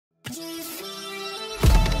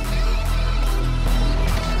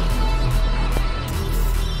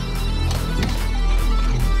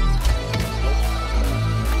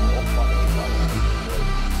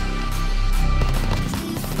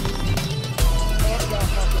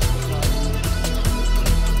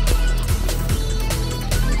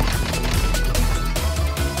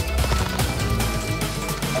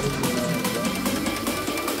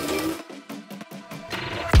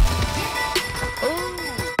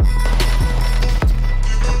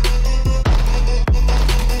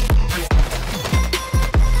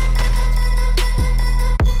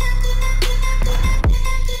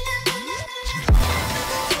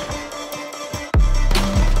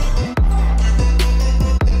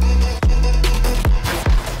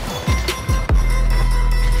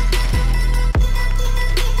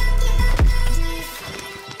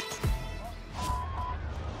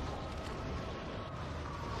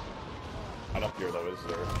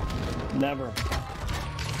Never.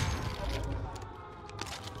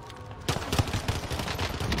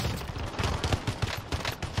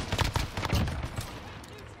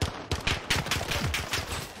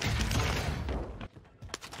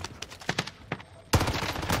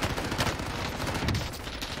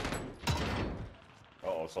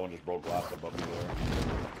 Uh-oh, someone just broke glass above me there.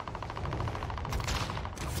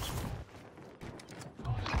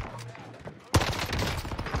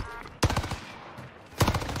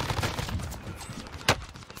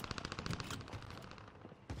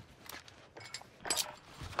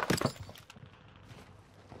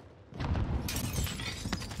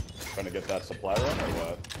 Trying to get that supply run or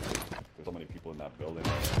what? There's so many people in that building.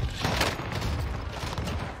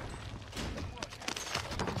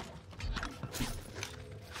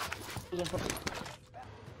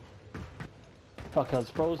 Fuck, I was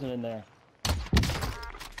frozen in there.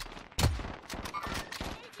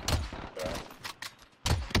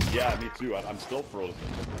 Yeah, me too. I'm still frozen.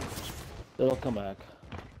 It'll come back.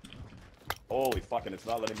 Holy fucking, it's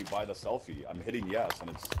not letting me buy the selfie. I'm hitting yes, and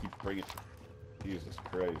it's keep bringing. Jesus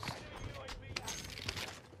Christ.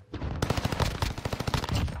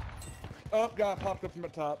 Oh, God popped up from the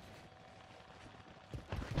top.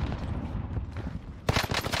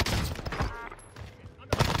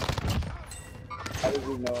 How did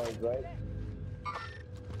we know I was right?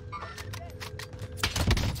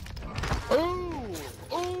 Ooh!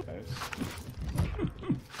 Ooh! Nice.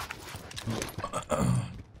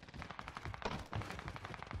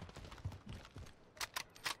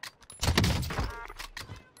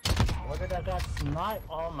 Look at that snipe.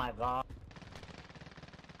 Oh my god.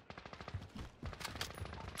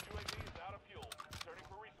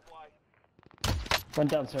 Went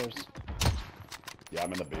downstairs. Yeah,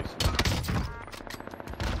 I'm in the basement.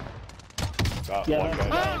 Got Yeah, one guy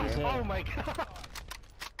down here. Oh my god!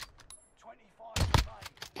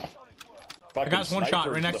 I got one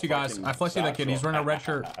shot right next to you guys. I flushed that kid. He's wearing a red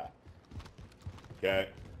shirt. Okay.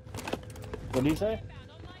 What did he say?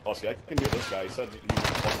 Oh, see, I can hear this guy. He said he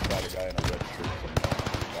was about a guy in a red shirt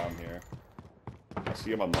down here. I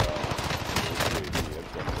see him on the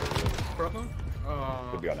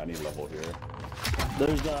could be on any level here.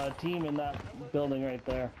 There's a team in that building right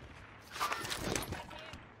there.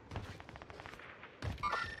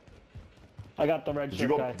 I got the red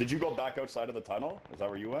shirt guy. Did you go back outside of the tunnel? Is that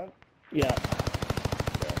where you went? Yeah.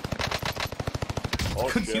 Okay. Oh,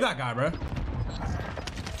 Couldn't shit. see that guy, bro.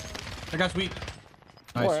 That guy's weak.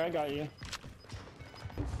 Nice. Boy, I got you.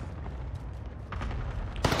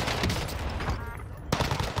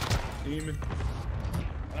 Demon.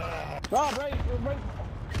 Rob, right.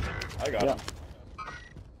 I got him.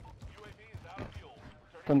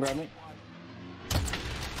 Come grab me.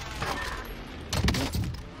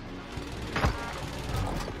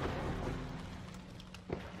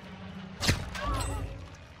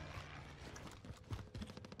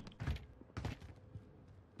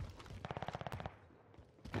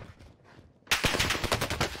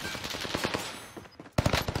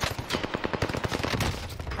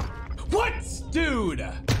 What? Dude!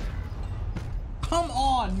 Come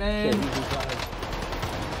on, man!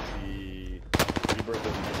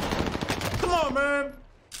 Come on, man!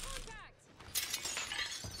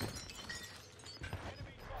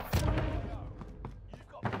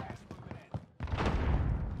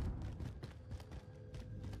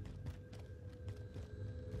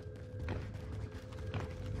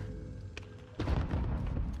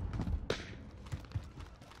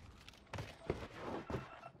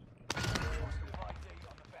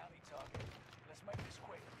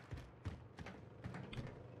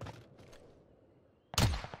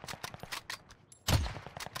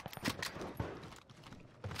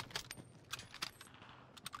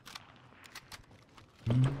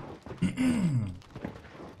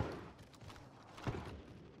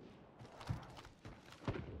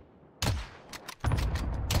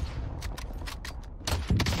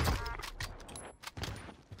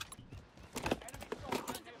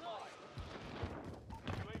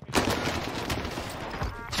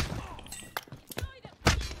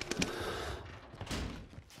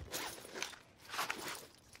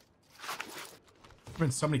 Been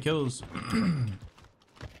so many kills.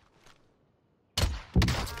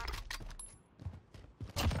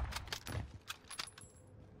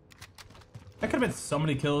 That could have been so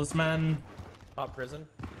many kills, man. Top prison.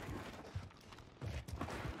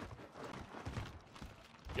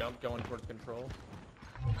 Jump going towards control.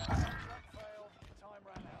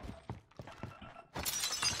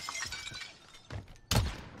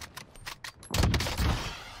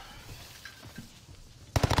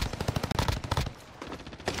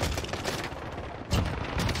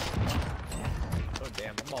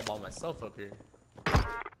 all by myself up here.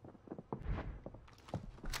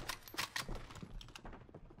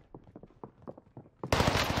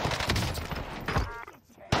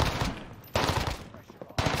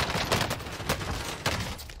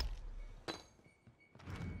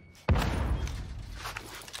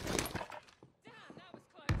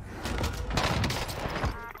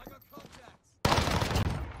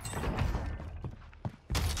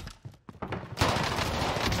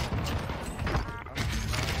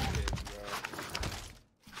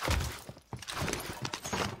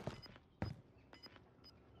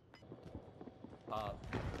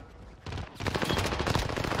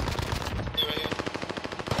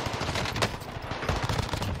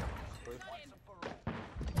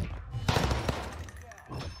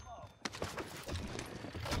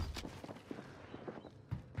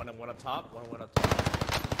 One up top, one went up top.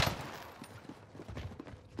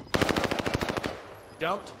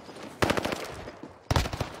 Jumped.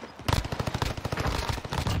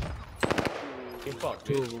 Get fucked,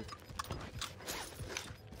 dude.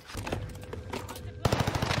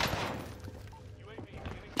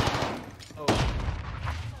 Oh.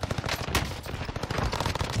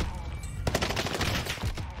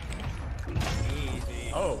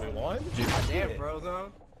 Easy. Oh, we won? Damn,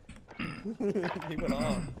 Frozone. He went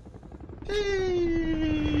on.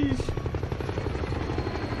 Hey.